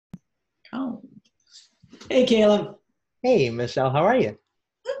Count. Hey, Caleb. Hey, Michelle, how are you?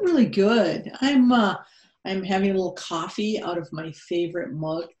 I'm really good. I'm having a little coffee out of my favorite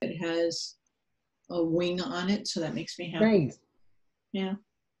mug that has a wing on it, so that makes me happy. Nice. Yeah.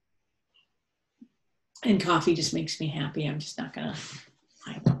 And coffee just makes me happy. I'm just not gonna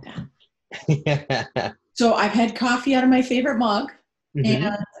lie about that. So I've had coffee out of my favorite mug, hmm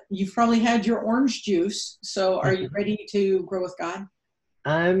and you've probably had your orange juice. So are you hmm ready to grow with God?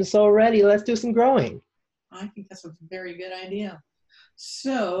 I'm so ready. Let's do some growing. I think that's a very good idea.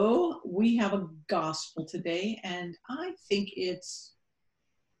 So we have a gospel today, and I think it's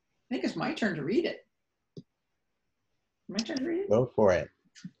my turn to read it. My turn to read it? Go for it.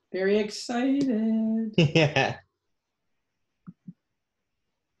 Very excited. Yeah.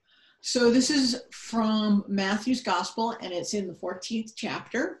 So this is from Matthew's gospel, and it's in the 14th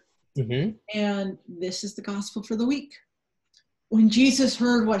chapter. hmm And this is the gospel for the week. When Jesus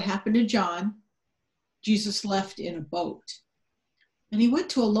heard what happened to John, Jesus left in a boat, and he went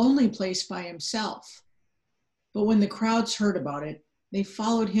to a lonely place by himself. But when the crowds heard about it, they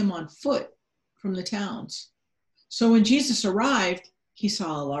followed him on foot from the towns. So when Jesus arrived, he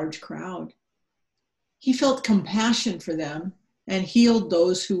saw a large crowd. He felt compassion for them and healed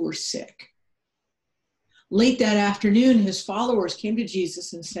those who were sick. Late that afternoon, his followers came to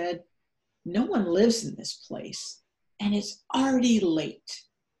Jesus and said, "No one lives in this place, and it's already late.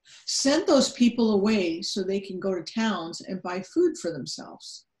 Send those people away so they can go to towns and buy food for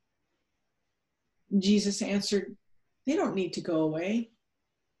themselves." Jesus answered, "They don't need to go away.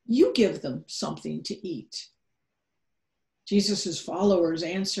 You give them something to eat." Jesus' followers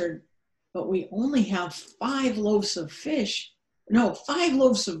answered, "But we only have 5 loaves of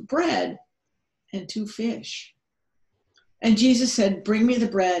bread and 2 fish." And Jesus said, "Bring me the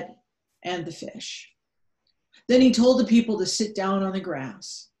bread and the fish." Then he told the people to sit down on the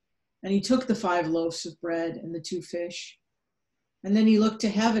grass. And he took the 5 loaves of bread and the 2 fish. And then he looked to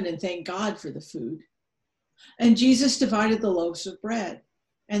heaven and thanked God for the food. And Jesus divided the loaves of bread,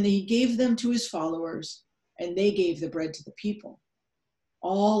 and he gave them to his followers, and they gave the bread to the people.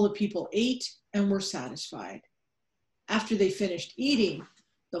 All the people ate and were satisfied. After they finished eating,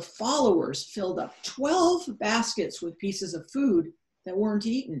 the followers filled up 12 baskets with pieces of food that weren't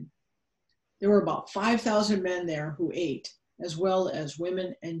eaten. There were about 5,000 men there who ate, as well as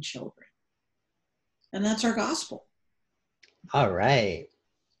women and children. And that's our gospel. All right.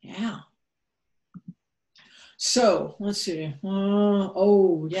 Yeah. So let's see.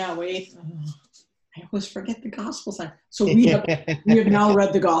 Oh, yeah, wait. I always forget the gospel sign. So we have now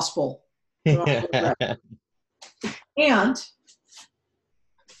read the gospel. And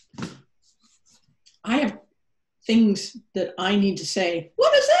I have things that I need to say.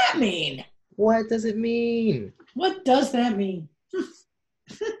 What does that mean? What does it mean? What does that mean?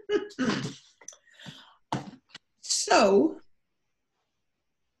 So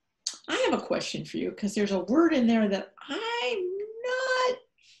I have a question for you because there's a word in there that I'm not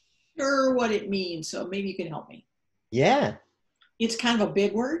sure what it means. So maybe you can help me. Yeah. It's kind of a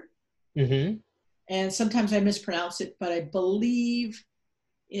big word, hmm and sometimes I mispronounce it, but I believe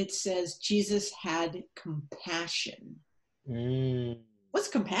it says Jesus had compassion. Mm. What's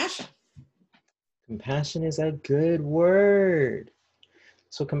compassion? Compassion is a good word.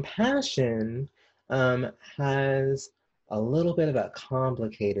 So compassion has a little bit of a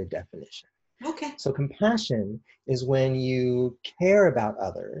complicated definition. Okay. So compassion is when you care about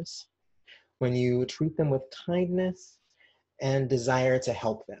others, when you treat them with kindness and desire to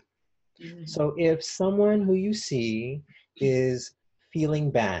help them. Mm-hmm. So if someone who you see is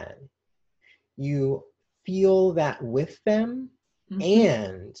feeling bad, you feel that with them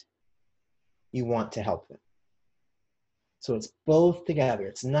and you want to help them. So it's both together.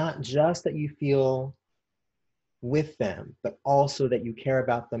 It's not just that you feel with them, but also that you care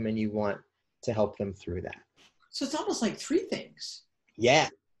about them and you want to help them through that. So it's almost like 3 things. Yeah.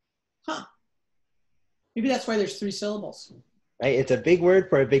 Huh. Maybe that's why there's 3 syllables. Right? It's a big word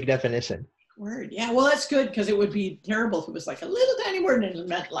for a big definition. Word. Yeah, well, that's good because it would be terrible if it was like a little tiny word and it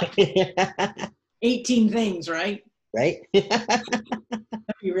meant like 18 things, right? Right? That'd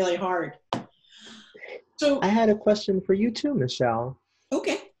be really hard. So, I had a question for you too, Michelle.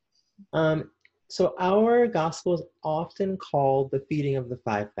 okay. So our gospel is often called the feeding of the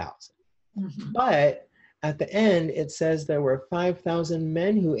 5,000. Mm-hmm. But at the end, it says there were 5,000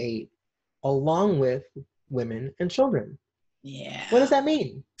 men who ate along with women and children. Yeah. What does that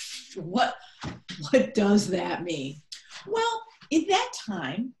mean? What does that mean? Well, in that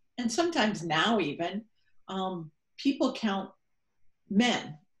time, and sometimes now even, people count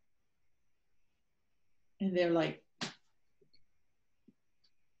men. And they're like,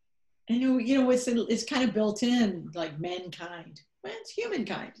 And it's kind of built in, like mankind. Well, it's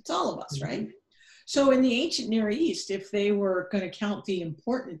humankind. It's all of us, right? So in the ancient Near East, if they were going to count the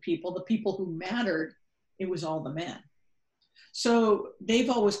important people, the people who mattered, it was all the men. So they've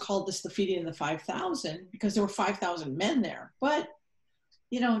always called this the feeding of the 5,000 because there were 5,000 men there. But,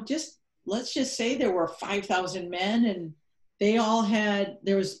 let's just say there were 5,000 men, and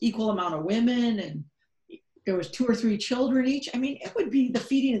there was equal amount of women, and there was 2 or 3 children each. I mean, it would be the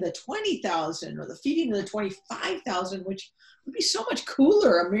feeding of the 20,000 or the feeding of the 25,000, which would be so much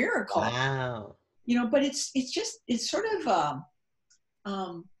cooler, a miracle. Wow. But it's sort of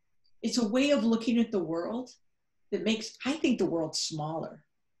it's a way of looking at the world that makes, I think, the world smaller.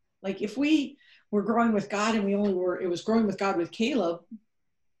 Like if we were growing with God and it was growing with God with Caleb,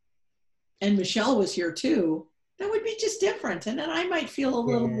 and Michele was here too, that would be just different. And then I might feel a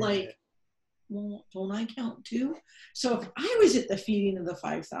little like, well, don't I count too? So if I was at the feeding of the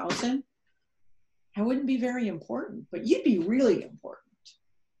 5,000, I wouldn't be very important, but you'd be really important.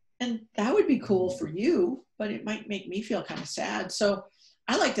 And that would be cool for you, but it might make me feel kind of sad. So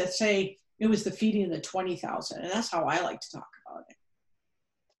I like to say it was the feeding of the 20,000, and that's how I like to talk about it.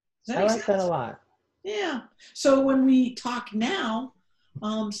 I like that a lot. Yeah. So when we talk now,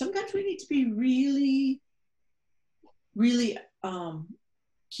 sometimes we need to be really, really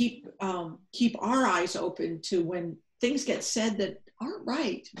keep our eyes open to when things get said that aren't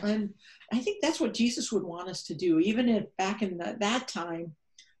right. And I think that's what Jesus would want us to do. Even if back in that time,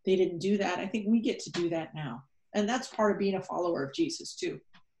 they didn't do that. I think we get to do that now. And that's part of being a follower of Jesus too.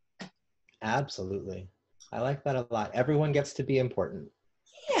 Absolutely. I like that a lot. Everyone gets to be important.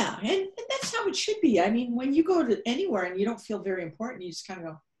 Yeah, and that's how it should be. I mean, when you go to anywhere and you don't feel very important, you just kind of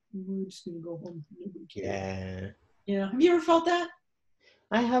go, I'm just going to go home. Yeah. Have you ever felt that?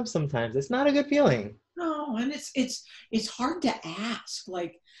 I have sometimes. It's not a good feeling. No, and it's hard to ask.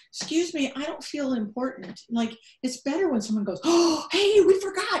 Like, excuse me, I don't feel important. Like, it's better when someone goes, oh, hey, we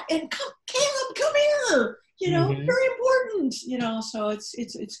forgot, and come, Caleb, come here. Very important. So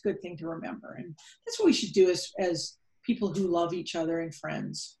it's a good thing to remember, and that's what we should do as people who love each other and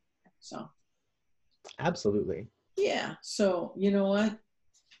friends. So. Absolutely. Yeah. So you know what?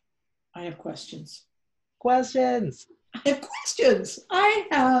 I have questions. Questions. I have questions. I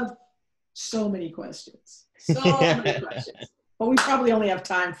have so many questions. So many questions. But we probably only have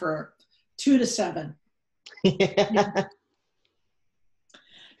time for 2 to 7. Yeah.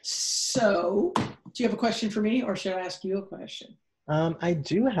 So, do you have a question for me, or should I ask you a question? I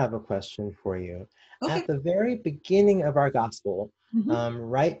do have a question for you. Okay. At the very beginning of our gospel,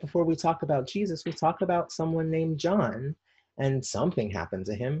 right before we talk about Jesus, we talk about someone named John, and something happened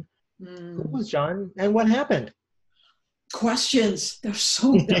to him. Who was John, and what happened? Questions. That's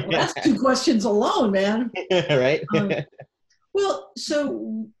 2 questions alone, man. Right? Well,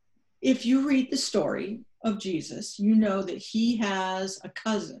 so if you read the story of Jesus, you know that he has a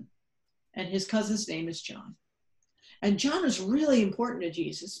cousin, and his cousin's name is John. And John is really important to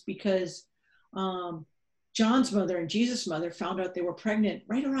Jesus because John's mother and Jesus' mother found out they were pregnant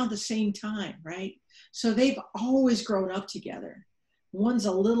right around the same time, right? So they've always grown up together. One's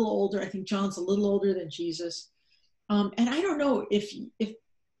a little older. I think John's a little older than Jesus. And I don't know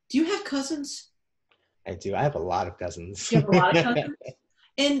do you have cousins? I do. I have a lot of cousins. You have a lot of cousins?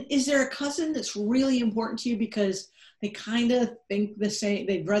 And is there a cousin that's really important to you because they kind of think the same,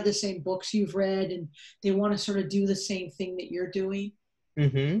 they've read the same books you've read, and they want to sort of do the same thing that you're doing?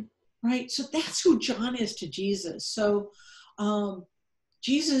 Right? So that's who John is to Jesus. So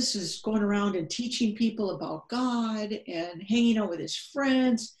Jesus is going around and teaching people about God and hanging out with his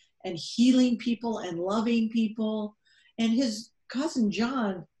friends and healing people and loving people. And his cousin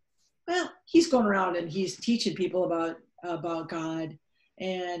John, well, he's going around and he's teaching people about God,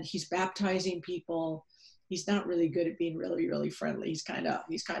 and he's baptizing people. He's not really good at being really, really friendly. He's kind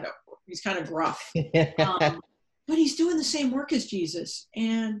of gruff. But he's doing the same work as Jesus,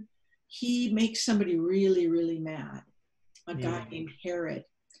 and he makes somebody really, really mad, a guy named Herod,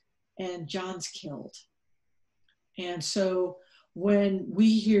 and John's killed. And so when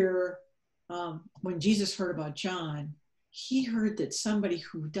we hear, when Jesus heard about John, he heard that somebody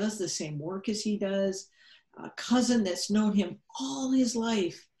who does the same work as he does, a cousin that's known him all his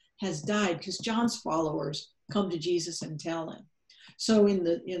life, has died, because John's followers come to Jesus and tell him. So in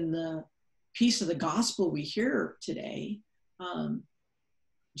the piece of the gospel we hear today,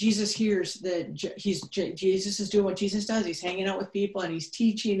 Jesus hears that Jesus is doing what Jesus does. He's hanging out with people, and he's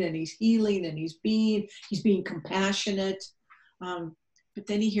teaching, and he's healing, and he's being compassionate. But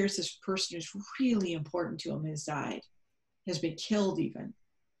then he hears this person who's really important to him has died, has been killed even,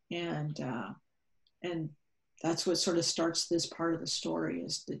 and that's what sort of starts this part of the story,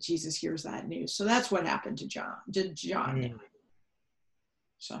 is that Jesus hears that news. So that's what happened to John.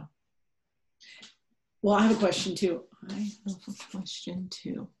 So, well, I have a question too.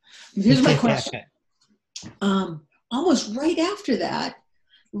 Here's my question. Almost right after that,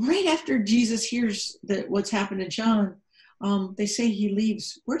 right after Jesus hears that what's happened to John, they say he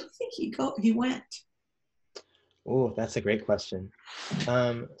leaves. Where do you think he went? Oh, that's a great question.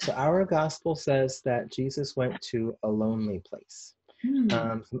 So our gospel says that Jesus went to a lonely place.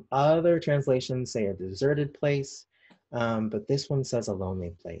 Some other translations say a deserted place, but this one says a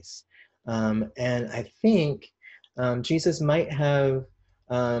lonely place. And I think Jesus might have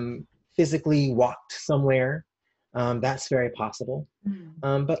physically walked somewhere. That's very possible.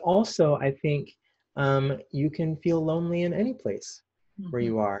 But also, I think you can feel lonely in any place where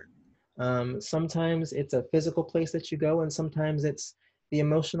you are. Sometimes it's a physical place that you go, and sometimes it's the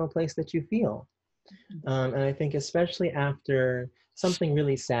emotional place that you feel. And I think especially after something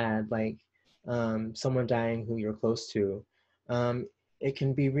really sad, like someone dying who you're close to, it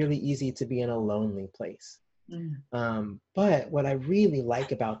can be really easy to be in a lonely place. But what I really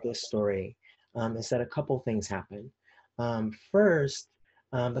like about this story is that a couple things happen. First,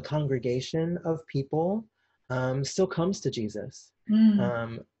 the congregation of people still comes to Jesus.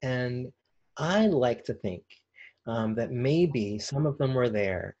 And I like to think that maybe some of them were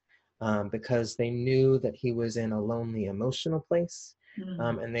there because they knew that he was in a lonely emotional place,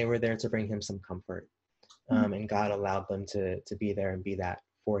 and they were there to bring him some comfort. And God allowed them to be there and be that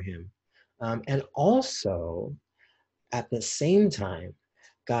for him. And also, at the same time,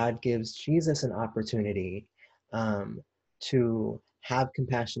 God gives Jesus an opportunity to have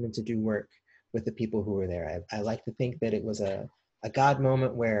compassion and to do work with the people who were there. I like to think that it was a God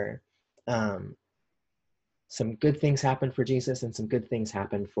moment where some good things happened for Jesus and some good things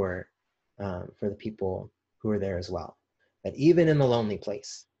happened for the people who were there as well. That even in the lonely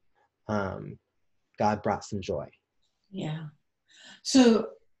place, God brought some joy. Yeah. So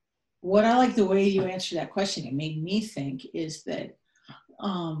what I like the way you answered that question, it made me think, is that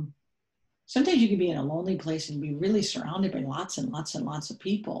sometimes you can be in a lonely place and be really surrounded by lots and lots and lots of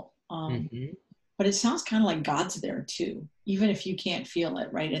people. But it sounds kind of like God's there too, even if you can't feel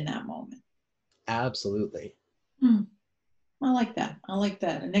it right in that moment. Absolutely. I like that. I like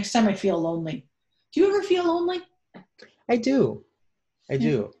that. And next time I feel lonely. Do you ever feel lonely? I do. I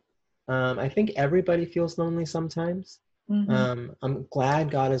do. I think everybody feels lonely sometimes. I'm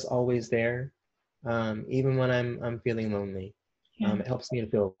glad God is always there, even when I'm feeling lonely. It helps me to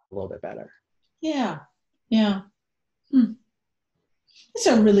feel a little bit better. Yeah. It's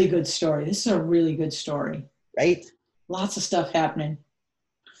a really good story. This is a really good story. Right? Lots of stuff happening.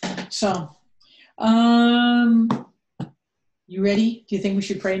 So, you ready? Do you think we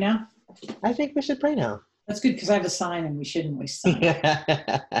should pray now? I think we should pray now. That's good, because I have a sign and we shouldn't waste time.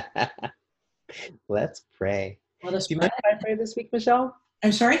 Let's pray. Let us Do you pray. mind if I pray this week, Michelle?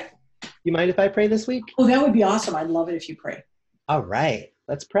 I'm sorry? Do you mind if I pray this week? Oh, that would be awesome. I'd love it if you pray. All right.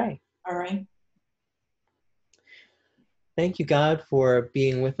 Let's pray. All right. Thank you, God, for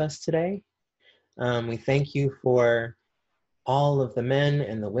being with us today. We thank you for all of the men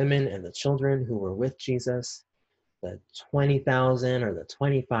and the women and the children who were with Jesus, the 20,000 or the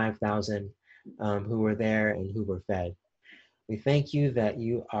 25,000 who were there and who were fed. We thank you that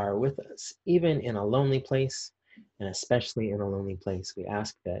you are with us, even in a lonely place, and especially in a lonely place. We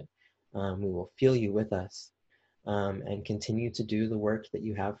ask that we will feel you with us and continue to do the work that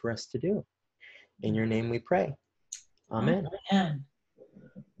you have for us to do. In your name we pray. Amen. Amen.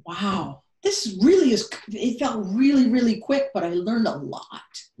 Wow. This really is, it felt really, really quick, but I learned a lot.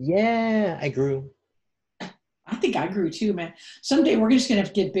 Yeah, I grew. I think I grew too, man. Someday we're just going to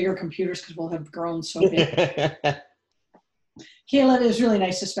have to get bigger computers because we'll have grown so big. Caleb, it was really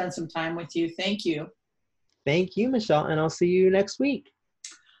nice to spend some time with you. Thank you. Thank you, Michelle, and I'll see you next week.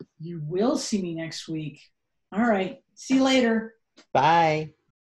 You will see me next week. All right. See you later. Bye.